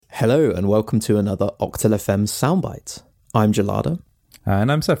Hello and welcome to another Octal FM Soundbite. I'm Gelada.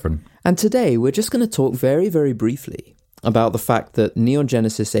 And I'm Saffron. And today we're just going to talk very, very briefly about the fact that Neon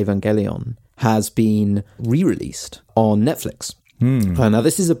Genesis Evangelion has been re-released on Netflix. Now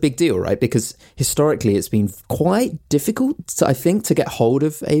this is a big deal, right? Because historically it's been quite difficult, I think, to get hold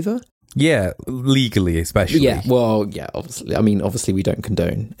of Eva. Yeah, legally especially. Yeah, well, yeah, obviously. I mean, obviously we don't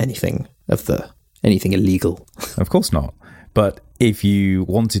condone anything illegal. Of course not. But if you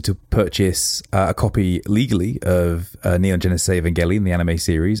wanted to purchase a copy legally of Neon Genesis Evangelion, the anime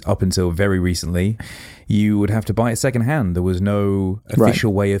series, up until very recently, you would have to buy it secondhand. There was no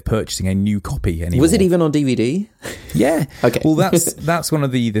official way of purchasing a new copy anymore. Was it even on DVD? Yeah. Okay. Well, that's one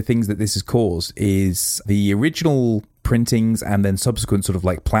of the things that this has caused is the original printings and then subsequent sort of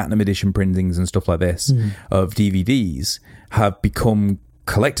like platinum edition printings and stuff like this of DVDs have become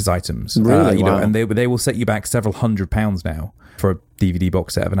collector's items. Really? Wow. And they will set you back several £100s now for a DVD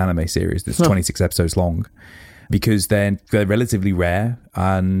box set of an anime series that's 26 episodes long, because they're relatively rare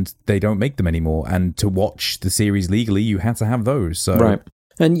and they don't make them anymore. And to watch the series legally, you had to have those. So. Right.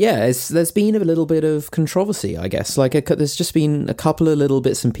 And yeah, there's been a little bit of controversy, I guess. Like, there's just been a couple of little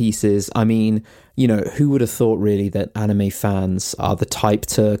bits and pieces. I mean, you know, who would have thought really that anime fans are the type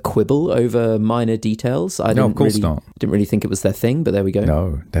to quibble over minor details? No, of course not. Didn't really think it was their thing, but there we go.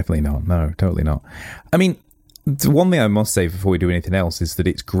 No, definitely not. No, totally not. I mean, the one thing I must say before we do anything else is that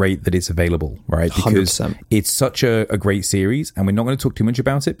it's great that it's available, right? Because 100%. It's such a great series, and we're not going to talk too much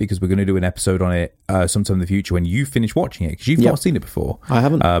about it because we're going to do an episode on it sometime in the future when you finish watching it, because you've not seen it before. I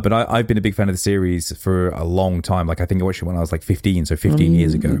haven't. But I've been a big fan of the series for a long time. Like, I think I watched it when I was like 15, so 15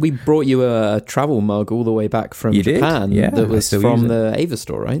 years ago. We brought you a travel mug all the way back from Japan. Yeah, that was from the Ava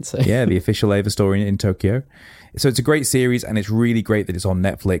store, right? So. Yeah, the official Ava store in Tokyo. So it's a great series, and it's really great that it's on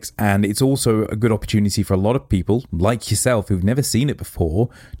Netflix, and it's also a good opportunity for a lot of people like yourself who've never seen it before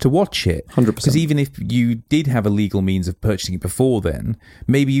to watch it. 100%. Because even if you did have a legal means of purchasing it before then,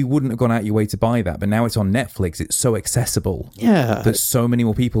 maybe you wouldn't have gone out your way to buy that, but now it's on Netflix. It's so accessible. Yeah. There's so many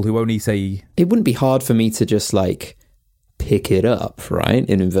more people who only say... It wouldn't be hard for me to just like pick it up, right,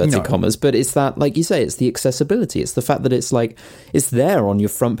 in inverted commas, but it's that, like you say, it's the accessibility. It's the fact that it's like, it's there on your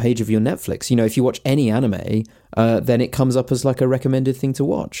front page of your Netflix. You know, if you watch any anime, then it comes up as like a recommended thing to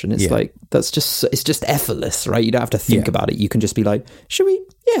watch, and it's like, it's just effortless, right? You don't have to think about it. You can just be like, we'll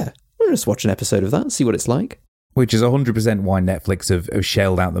just watch an episode of that, see what it's like. Which is 100% why Netflix have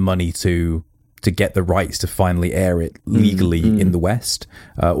shelled out the money to get the rights to finally air it legally in the West,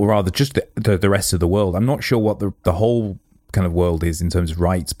 or rather just the rest of the world. I'm not sure what the whole kind of world is in terms of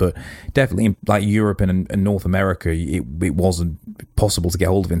rights, but definitely in like Europe and North America, it wasn't possible to get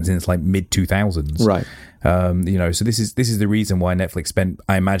hold of it since like mid 2000s, right? You know, so this is the reason why Netflix spent,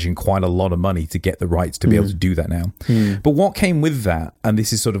 I imagine, quite a lot of money to get the rights to be able to do that now. But what came with that, and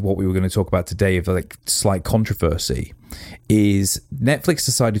this is sort of what we were going to talk about today, of like slight controversy, is Netflix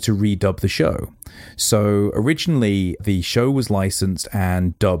decided to redub the show. So originally the show was licensed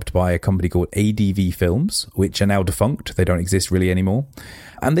and dubbed by a company called ADV Films, which are now defunct. They don't exist really anymore.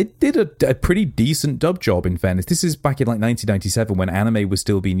 And they did a pretty decent dub job, in fairness. This is back in like 1997 when anime was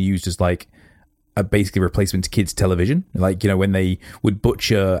still being used as like a basically replacement to kids' television. Like, you know, when they would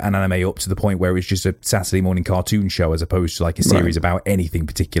butcher an anime up to the point where it was just a Saturday morning cartoon show as opposed to like a series about anything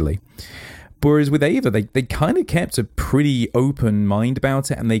particularly. Whereas with Ava, they kind of kept a pretty open mind about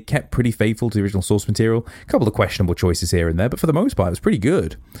it, and they kept pretty faithful to the original source material. A couple of questionable choices here and there, but for the most part, it was pretty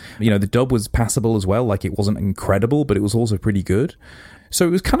good. You know, the dub was passable as well. Like, it wasn't incredible, but it was also pretty good. So it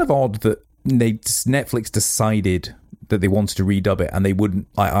was kind of odd that Netflix decided that they wanted to redub it, and they wouldn't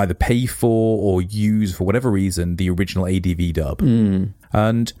either pay for or use, for whatever reason, the original ADV dub.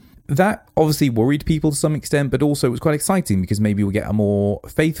 And that obviously worried people to some extent, but also it was quite exciting because maybe we'll get a more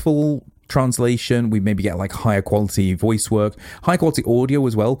faithful translation. We maybe get like higher quality voice work, high quality audio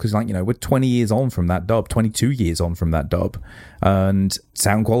as well, because, like, you know, we're 20 years on from that dub, 22 years on from that dub, and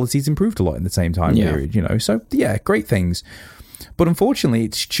sound quality's improved a lot in the same time period, you know. So yeah, great things. But unfortunately,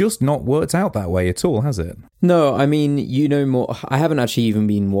 it's just not worked out that way at all, has it? No, I mean, you know more. I haven't actually even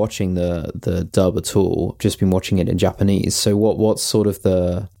been watching the dub at all. Just been watching it in Japanese. So what's sort of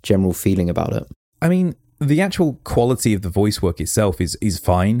the general feeling about it? I mean, the actual quality of the voice work itself is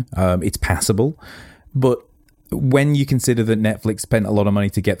fine. It's passable. But when you consider that Netflix spent a lot of money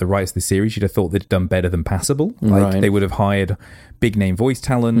to get the rights to the series, you'd have thought they'd done better than passable. Like, they would have hired big name voice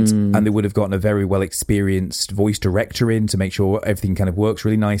talent, and they would have gotten a very well experienced voice director in to make sure everything kind of works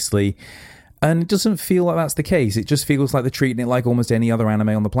really nicely. And it doesn't feel like that's the case. It just feels like they're treating it like almost any other anime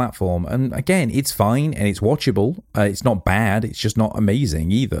on the platform. And again, it's fine and it's watchable. It's not bad. It's just not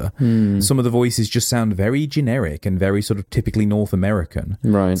amazing either. Some of the voices just sound very generic and very sort of typically North American.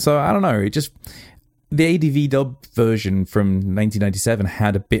 Right. So I don't know. It just... The ADV dub version from 1997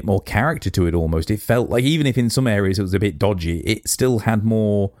 had a bit more character to it almost. It felt like, even if in some areas it was a bit dodgy, it still had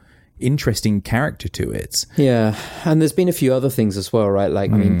more interesting character to it. Yeah, and there's been a few other things as well, right?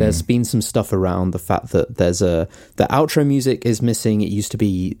 Like, I mean, there's been some stuff around the fact that the outro music is missing. It used to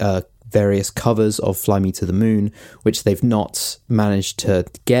be various covers of Fly Me to the Moon, which they've not managed to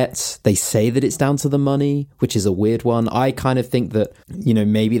get. They say that it's down to the money, which is a weird one. I kind of think that, you know,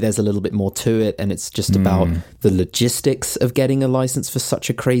 maybe there's a little bit more to it, and it's just about the logistics of getting a license for such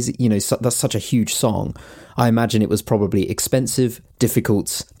a crazy, you know, that's such a huge song. I imagine it was probably expensive,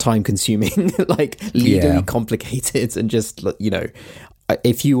 difficult, time-consuming, like legally complicated, and just, you know,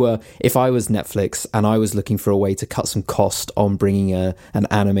 if I was Netflix and I was looking for a way to cut some cost on bringing an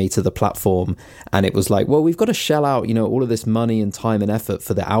anime to the platform, and it was like, well, we've got to shell out, you know, all of this money and time and effort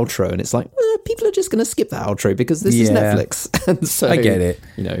for the outro, and it's like, well, people are just going to skip the outro because this is Netflix. And so I get it,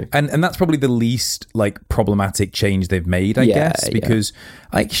 you know, and that's probably the least like problematic change they've made, I guess, because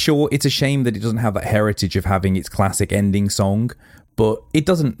like, sure, it's a shame that it doesn't have that heritage of having its classic ending song, but it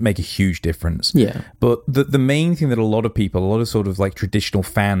doesn't make a huge difference. Yeah. But the main thing that a lot of sort of like traditional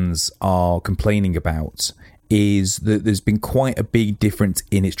fans are complaining about is that there's been quite a big difference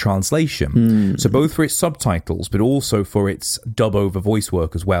in its translation. So both for its subtitles, but also for its dub over voice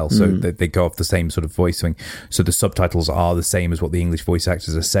work as well. So they go off the same sort of voicing. So the subtitles are the same as what the English voice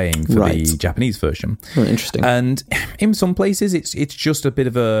actors are saying for the Japanese version. Oh, interesting. And in some places, it's just a bit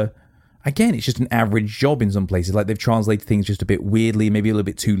of a... Again, it's just an average job in some places. Like, they've translated things just a bit weirdly, maybe a little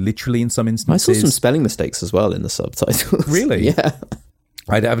bit too literally in some instances. I saw some spelling mistakes as well in the subtitles. Really? Yeah.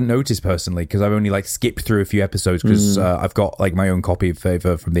 I haven't noticed personally, because I've only like skipped through a few episodes because I've got like my own copy of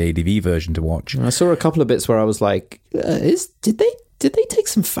Favor from the ADV version to watch. I saw a couple of bits where I was like, did they take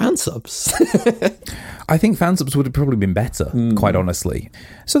some fan subs? I think fan subs would have probably been better, quite honestly.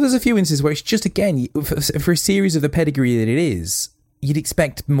 So there's a few instances where it's just, again, for a series of the pedigree that it is, you'd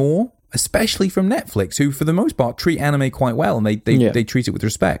expect more, especially from Netflix, who for the most part treat anime quite well, and they treat it with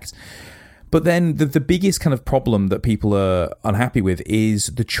respect. But then the biggest kind of problem that people are unhappy with is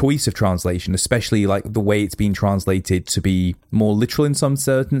the choice of translation, especially like the way it's been translated to be more literal in some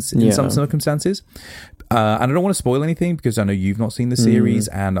some circumstances. And I don't want to spoil anything because I know you've not seen the series,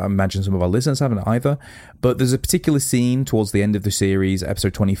 and I imagine some of our listeners haven't either. But there's a particular scene towards the end of the series,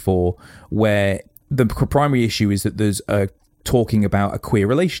 episode 24, where the primary issue is that there's talking about a queer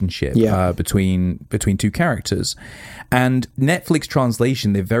relationship between two characters, and Netflix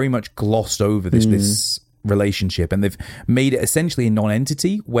translation, they've very much glossed over this relationship, and they've made it essentially a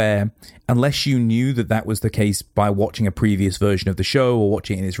non-entity where, unless you knew that was the case by watching a previous version of the show or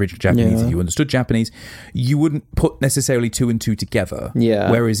watching it in its original Japanese, if you understood Japanese, you wouldn't put necessarily two and two together.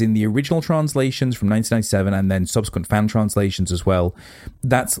 Whereas in the original translations from 1997 and then subsequent fan translations as well,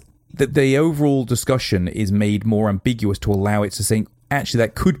 the overall discussion is made more ambiguous to allow it to think, actually,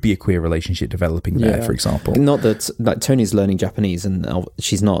 that could be a queer relationship developing there, for example. Not that, like, Tony's learning Japanese, and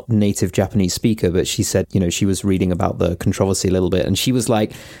she's not native Japanese speaker, but she said, you know, she was reading about the controversy a little bit, and she was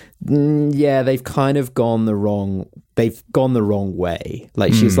like, they've kind of gone the wrong way.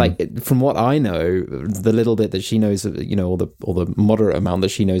 Like, she's like, from what I know, the little bit that she knows, you know, or the moderate amount that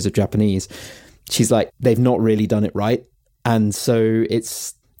she knows of Japanese, she's like, they've not really done it right. And so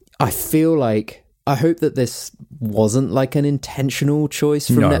I feel like, I hope that this wasn't like an intentional choice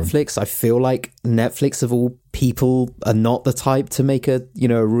from Netflix. I feel like Netflix, of all people, are not the type to make a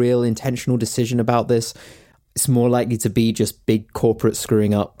real intentional decision about this. It's more likely to be just big corporate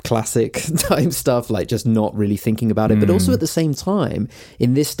screwing up classic type stuff, like just not really thinking about it. But also at the same time,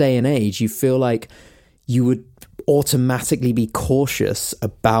 in this day and age, you feel like you would automatically be cautious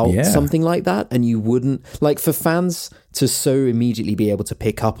about something like that, and you wouldn't, like, for fans to so immediately be able to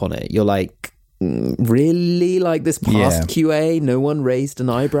pick up on it, you're like, really? Like, this past QA, no one raised an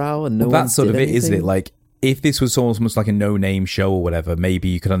eyebrow, and that's sort of it, isn't it? Like, if this was almost like a no-name show or whatever, maybe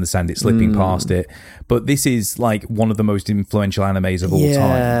you could understand it slipping past it, but this is like one of the most influential animes of all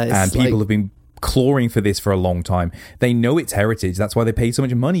time, and people have been clawing for this for a long time. They know its heritage, that's why they pay so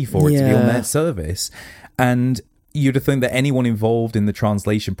much money for it to be on their service. And you'd think that anyone involved in the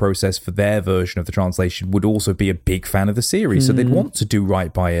translation process for their version of the translation would also be a big fan of the series, so they'd want to do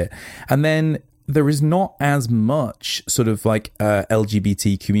right by it. And then there is not as much sort of like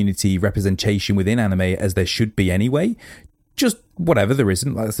LGBT community representation within anime as there should be anyway. Just whatever, there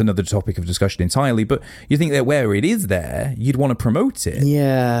isn't. That's another topic of discussion entirely. But you think that where it is there, you'd want to promote it.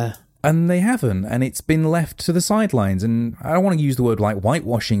 Yeah. And they haven't, and it's been left to the sidelines. And I don't want to use the word like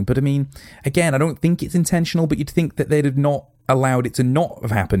whitewashing, but I mean, again, I don't think it's intentional, but you'd think that they'd have not allowed it to not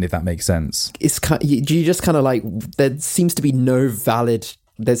have happened, if that makes sense. It's kind of, you just kind of like, there seems to be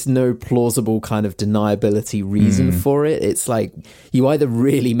there's no plausible kind of deniability reason for it. It's like you either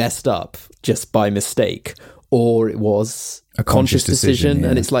really messed up just by mistake, or it was a conscious decision.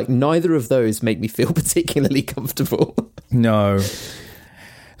 And it's like neither of those make me feel particularly comfortable. No.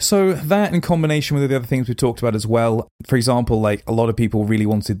 So that, in combination with the other things we've talked about as well, for example, like a lot of people really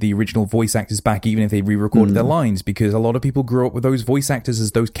wanted the original voice actors back, even if they re-recorded their lines, because a lot of people grew up with those voice actors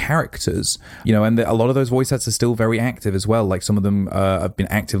as those characters, and a lot of those voice actors are still very active as well. Like some of them have been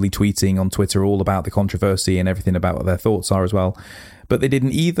actively tweeting on Twitter all about the controversy and everything about what their thoughts are as well. But they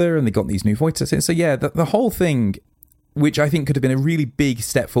didn't either, and they got these new voice actors. So yeah, the whole thing, which I think could have been a really big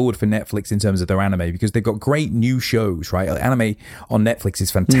step forward for Netflix in terms of their anime, because they've got great new shows, right? Anime on Netflix is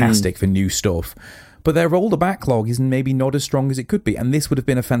fantastic for new stuff, but their older backlog is maybe not as strong as it could be, and this would have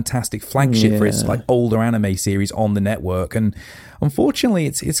been a fantastic flagship for its like older anime series on the network. And unfortunately,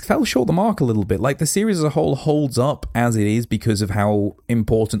 it's fell short the mark a little bit. Like the series as a whole holds up as it is because of how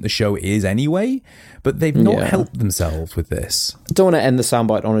important the show is anyway, but they've not helped themselves with this. Don't want to end the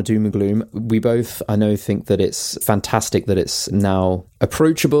soundbite on a doom and gloom. We both, I know, think that it's fantastic that it's now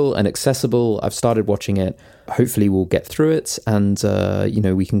approachable and accessible. I've started watching it. Hopefully we'll get through it, and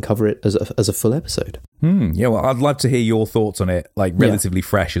we can cover it as a full episode. Yeah, well, I'd love to hear your thoughts on it, like relatively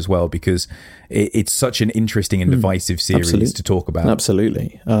fresh as well, because it's such an interesting and divisive series to talk about.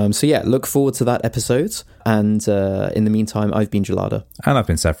 Absolutely. So yeah, look forward to that episode. And in the meantime, I've been Gelada. And I've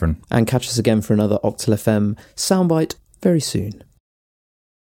been Saffron. And catch us again for another Octal FM soundbite very soon.